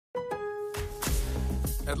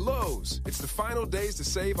At Lowe's, it's the final days to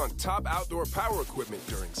save on top outdoor power equipment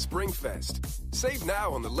during SpringFest. Save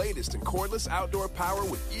now on the latest in cordless outdoor power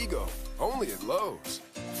with Ego, only at Lowe's.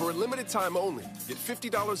 For a limited time only, get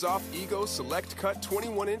 $50 off Ego's Select Cut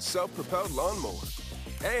 21-inch self-propelled lawnmower.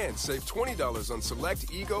 And save $20 on select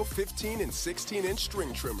Ego 15 and 16-inch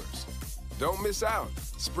string trimmers. Don't miss out.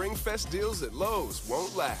 SpringFest deals at Lowe's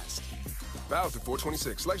won't last. Valid through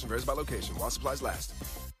 4/26. Selection varies by location while supplies last.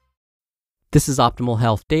 This is Optimal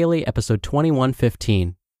Health Daily, episode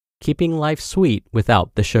 2115, Keeping Life Sweet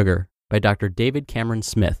Without the Sugar, by Dr. David Cameron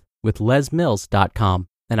Smith with lesmills.com.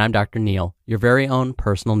 And I'm Dr. Neil, your very own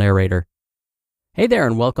personal narrator. Hey there,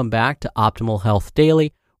 and welcome back to Optimal Health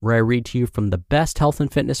Daily, where I read to you from the best health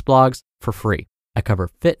and fitness blogs for free. I cover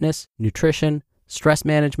fitness, nutrition, stress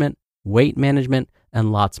management, weight management,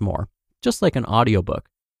 and lots more, just like an audiobook,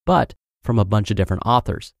 but from a bunch of different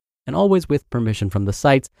authors, and always with permission from the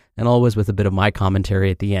sites, and always with a bit of my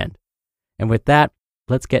commentary at the end. And with that,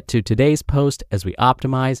 let's get to today's post as we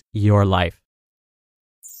optimize your life.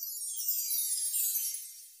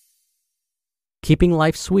 Keeping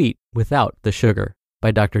Life Sweet Without the Sugar,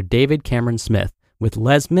 by Dr. David Cameron Smith with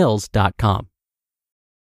lesmills.com.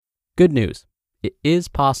 Good news. It is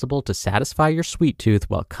possible to satisfy your sweet tooth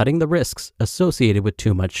while cutting the risks associated with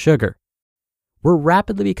too much sugar. We're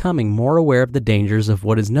rapidly becoming more aware of the dangers of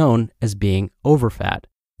what is known as being overfat,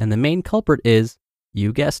 and the main culprit is,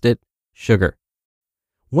 you guessed it, sugar.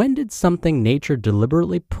 When did something nature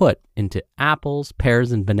deliberately put into apples,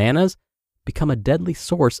 pears, and bananas become a deadly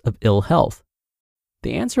source of ill health?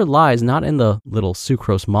 The answer lies not in the little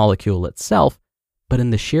sucrose molecule itself, but in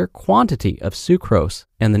the sheer quantity of sucrose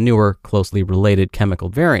and the newer, closely related chemical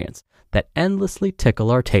variants that endlessly tickle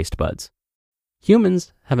our taste buds.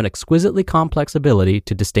 Humans have an exquisitely complex ability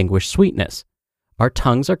to distinguish sweetness. Our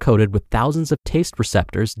tongues are coated with thousands of taste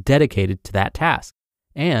receptors dedicated to that task,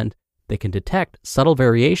 and they can detect subtle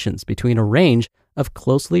variations between a range of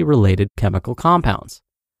closely related chemical compounds.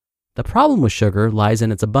 The problem with sugar lies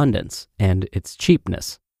in its abundance and its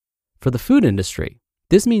cheapness. For the food industry,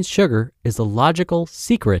 this means sugar is the logical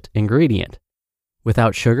secret ingredient.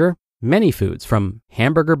 Without sugar, many foods, from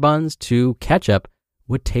hamburger buns to ketchup,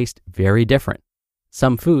 would taste very different.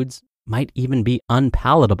 Some foods might even be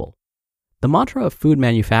unpalatable. The mantra of food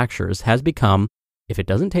manufacturers has become, if it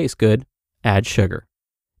doesn't taste good, add sugar.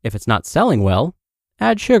 If it's not selling well,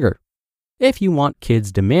 add sugar. If you want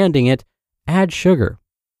kids demanding it, add sugar.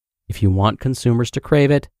 If you want consumers to crave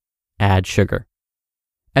it, add sugar.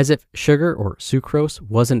 As if sugar or sucrose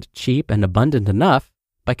wasn't cheap and abundant enough,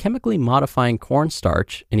 by chemically modifying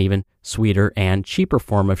cornstarch, an even sweeter and cheaper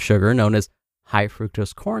form of sugar known as high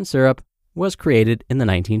fructose corn syrup was created in the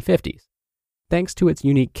 1950s. Thanks to its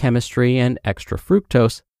unique chemistry and extra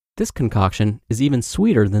fructose, this concoction is even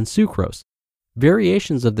sweeter than sucrose.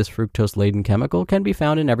 Variations of this fructose-laden chemical can be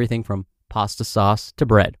found in everything from pasta sauce to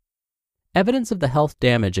bread. Evidence of the health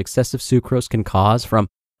damage excessive sucrose can cause, from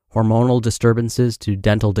hormonal disturbances to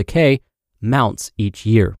dental decay, mounts each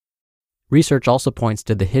year. Research also points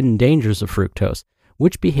to the hidden dangers of fructose,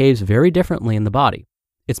 which behaves very differently in the body.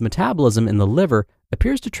 Its metabolism in the liver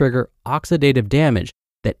appears to trigger oxidative damage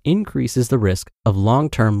that increases the risk of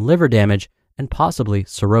long-term liver damage and possibly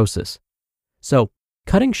cirrhosis. So,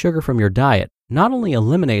 cutting sugar from your diet not only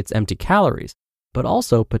eliminates empty calories, but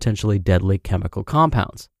also potentially deadly chemical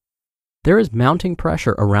compounds. There is mounting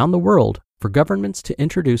pressure around the world for governments to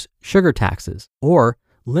introduce sugar taxes or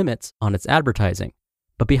limits on its advertising.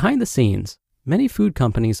 But behind the scenes, many food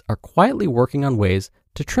companies are quietly working on ways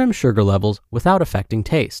to trim sugar levels without affecting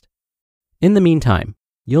taste. In the meantime,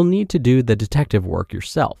 you'll need to do the detective work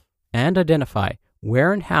yourself and identify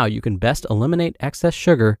where and how you can best eliminate excess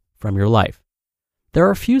sugar from your life. There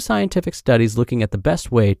are a few scientific studies looking at the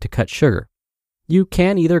best way to cut sugar. You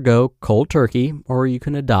can either go cold turkey or you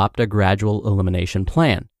can adopt a gradual elimination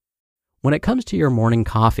plan. When it comes to your morning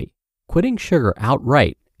coffee, quitting sugar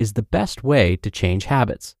outright is the best way to change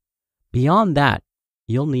habits. Beyond that,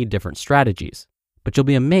 you'll need different strategies, but you'll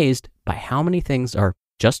be amazed by how many things are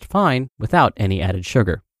just fine without any added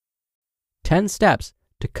sugar. 10 steps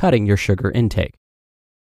to cutting your sugar intake.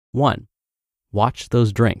 1. Watch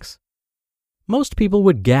those drinks. Most people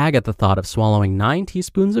would gag at the thought of swallowing 9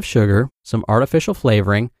 teaspoons of sugar, some artificial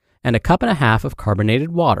flavoring, and a cup and a half of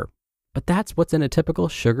carbonated water, but that's what's in a typical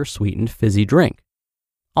sugar-sweetened fizzy drink.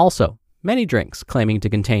 Also, many drinks claiming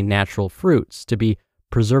to contain natural fruits, to be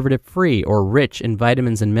preservative-free or rich in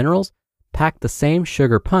vitamins and minerals, pack the same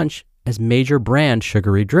sugar punch as major brand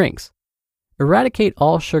sugary drinks. Eradicate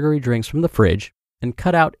all sugary drinks from the fridge and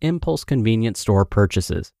cut out impulse convenience store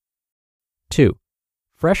purchases. 2.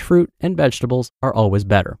 Fresh fruit and vegetables are always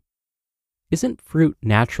better. Isn't fruit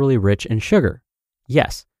naturally rich in sugar?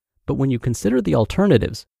 Yes, but when you consider the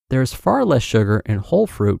alternatives, there is far less sugar in whole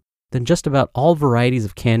fruit than just about all varieties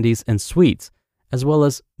of candies and sweets, as well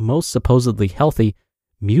as most supposedly healthy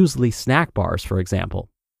muesli snack bars, for example.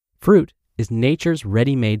 Fruit is nature's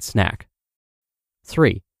ready-made snack.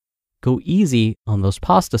 3. Go easy on those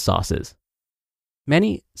pasta sauces.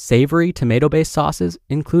 Many savory tomato-based sauces,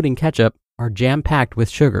 including ketchup, are jam-packed with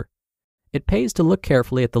sugar. It pays to look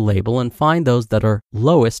carefully at the label and find those that are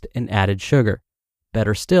lowest in added sugar.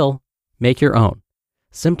 Better still, make your own.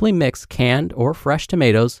 Simply mix canned or fresh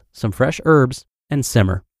tomatoes, some fresh herbs, and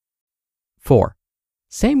simmer. 4.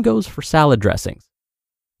 Same goes for salad dressings.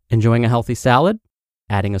 Enjoying a healthy salad?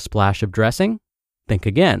 Adding a splash of dressing? Think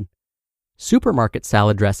again. Supermarket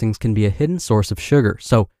salad dressings can be a hidden source of sugar,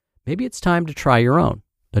 so maybe it's time to try your own.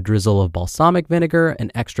 A drizzle of balsamic vinegar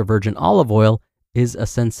and extra virgin olive oil is a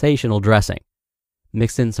sensational dressing.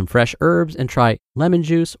 Mix in some fresh herbs and try lemon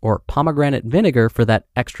juice or pomegranate vinegar for that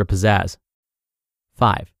extra pizzazz.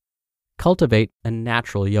 5. Cultivate a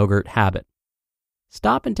natural yogurt habit.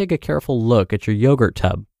 Stop and take a careful look at your yogurt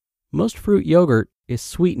tub. Most fruit yogurt is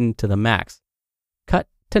sweetened to the max. Cut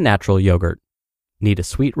to natural yogurt. Need a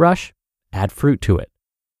sweet rush? Add fruit to it.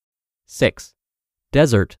 6.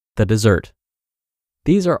 Desert the dessert.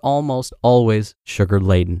 These are almost always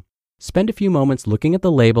sugar-laden. Spend a few moments looking at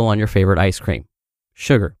the label on your favorite ice cream.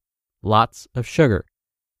 Sugar. Lots of sugar.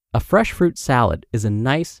 A fresh fruit salad is a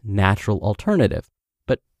nice, natural alternative,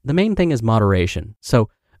 but the main thing is moderation, so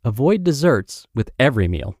avoid desserts with every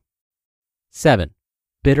meal. 7.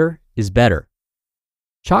 Bitter is better.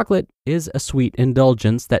 Chocolate is a sweet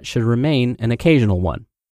indulgence that should remain an occasional one.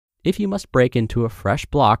 If you must break into a fresh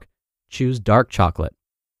block, choose dark chocolate.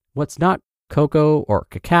 What's not cocoa or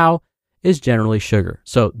cacao is generally sugar,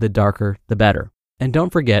 so the darker the better. And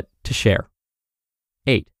don't forget to share.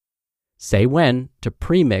 8. Say when to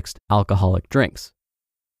pre-mixed alcoholic drinks.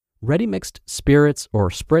 Ready-mixed spirits or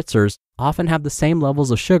spritzers often have the same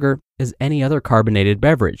levels of sugar as any other carbonated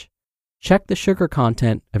beverage. Check the sugar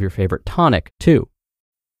content of your favorite tonic, too.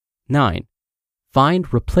 9.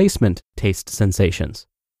 Find replacement taste sensations.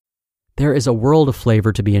 There is a world of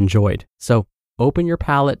flavor to be enjoyed, so open your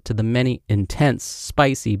palate to the many intense,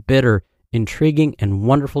 spicy, bitter, intriguing, and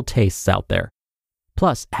wonderful tastes out there.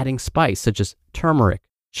 Plus, adding spice such as turmeric,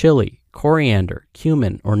 chili, coriander,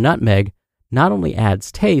 cumin, or nutmeg not only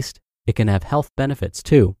adds taste, it can have health benefits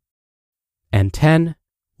too. And 10,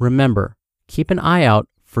 remember, keep an eye out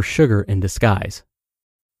for sugar in disguise.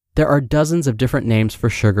 There are dozens of different names for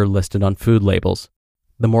sugar listed on food labels.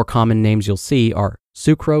 The more common names you'll see are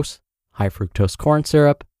sucrose, high fructose corn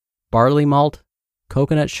syrup, barley malt,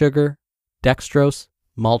 coconut sugar, dextrose,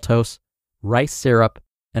 maltose, rice syrup,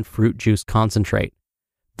 and fruit juice concentrate.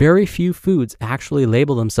 Very few foods actually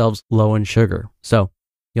label themselves low in sugar, so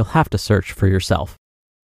you'll have to search for yourself.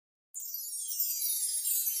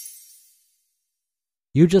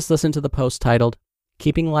 You just listened to the post titled,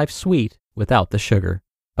 Keeping Life Sweet Without the Sugar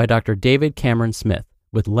by Dr. David Cameron Smith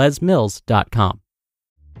with lesmills.com.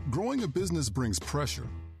 Growing a business brings pressure.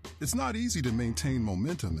 It's not easy to maintain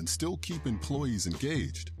momentum and still keep employees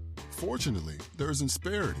engaged. Fortunately, there's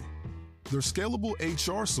Insperity. Their scalable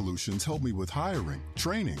HR solutions help me with hiring,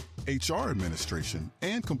 training, HR administration,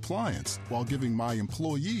 and compliance while giving my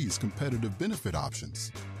employees competitive benefit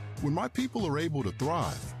options. When my people are able to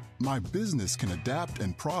thrive, my business can adapt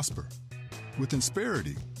and prosper. With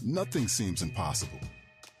Insperity, nothing seems impossible.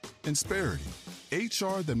 Insperity,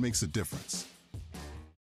 HR that makes a difference.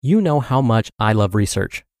 You know how much I love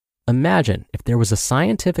research. Imagine if there was a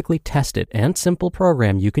scientifically tested and simple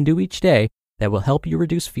program you can do each day that will help you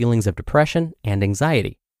reduce feelings of depression and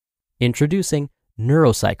anxiety. Introducing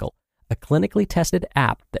Neurocycle, a clinically tested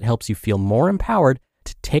app that helps you feel more empowered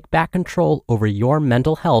to take back control over your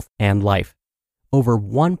mental health and life. Over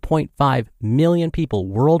 1.5 million people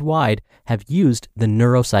worldwide have used the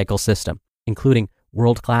Neurocycle system, including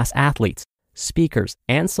world-class athletes, speakers,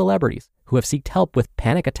 and celebrities who have sought help with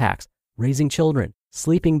panic attacks, raising children,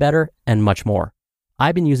 sleeping better, and much more.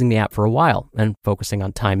 I've been using the app for a while and focusing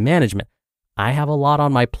on time management. I have a lot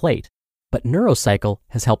on my plate, but Neurocycle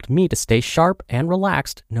has helped me to stay sharp and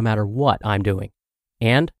relaxed no matter what I'm doing.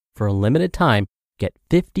 And for a limited time, get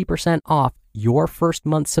 50% off your first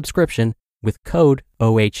month subscription with code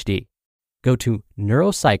OHD. Go to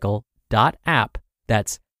neurocycle.app,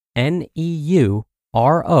 that's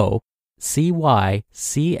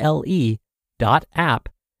neurocycle.app,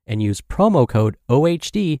 and use promo code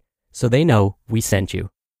OHD so they know we sent you.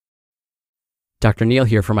 Dr. Neal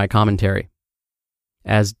here for my commentary.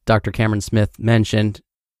 As Dr. Cameron Smith mentioned,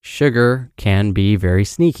 sugar can be very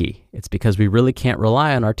sneaky. It's because we really can't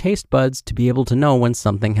rely on our taste buds to be able to know when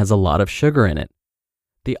something has a lot of sugar in it.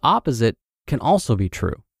 The opposite can also be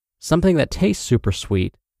true. Something that tastes super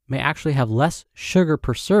sweet may actually have less sugar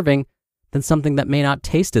per serving than something that may not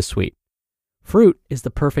taste as sweet. Fruit is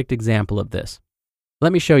the perfect example of this.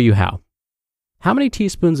 Let me show you how. How many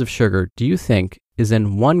teaspoons of sugar do you think is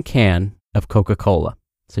in 1 can of Coca-Cola?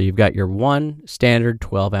 So you've got your 1 standard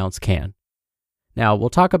 12-ounce can. Now, we'll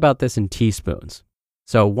talk about this in teaspoons.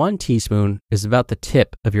 So 1 teaspoon is about the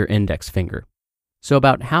tip of your index finger. So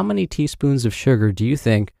about how many teaspoons of sugar do you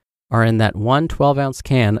think are in that 1 12-ounce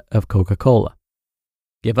can of Coca-Cola?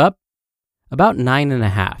 Give up? About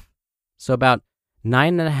 9.5. So about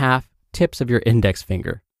 9.5 tips of your index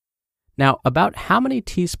finger. Now, about how many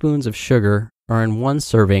teaspoons of sugar are in 1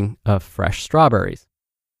 serving of fresh strawberries?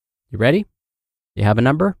 You ready? You have a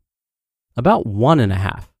number? About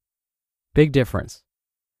 1.5. Big difference.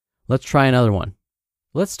 Let's try another one.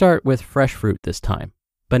 Let's start with fresh fruit this time.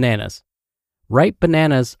 Bananas. Ripe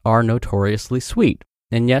bananas are notoriously sweet.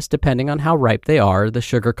 And yes, depending on how ripe they are, the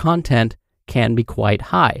sugar content can be quite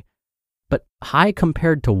high. But high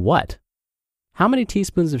compared to what? How many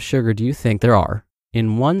teaspoons of sugar do you think there are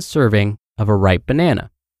in 1 serving of a ripe banana?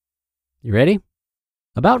 You ready?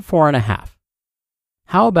 About 4.5.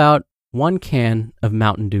 How about 1 can of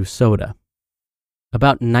Mountain Dew soda?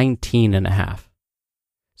 About 19.5.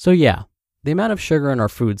 So yeah, the amount of sugar in our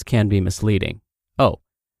foods can be misleading. Oh,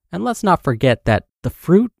 and let's not forget that the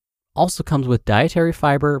fruit also comes with dietary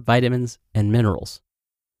fiber, vitamins, and minerals.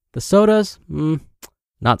 The sodas,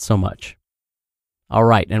 not so much. All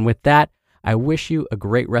right, and with that, I wish you a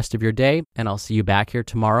great rest of your day, and I'll see you back here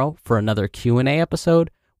tomorrow for another Q&A episode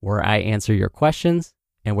where I answer your questions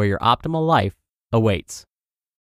and where your optimal life awaits.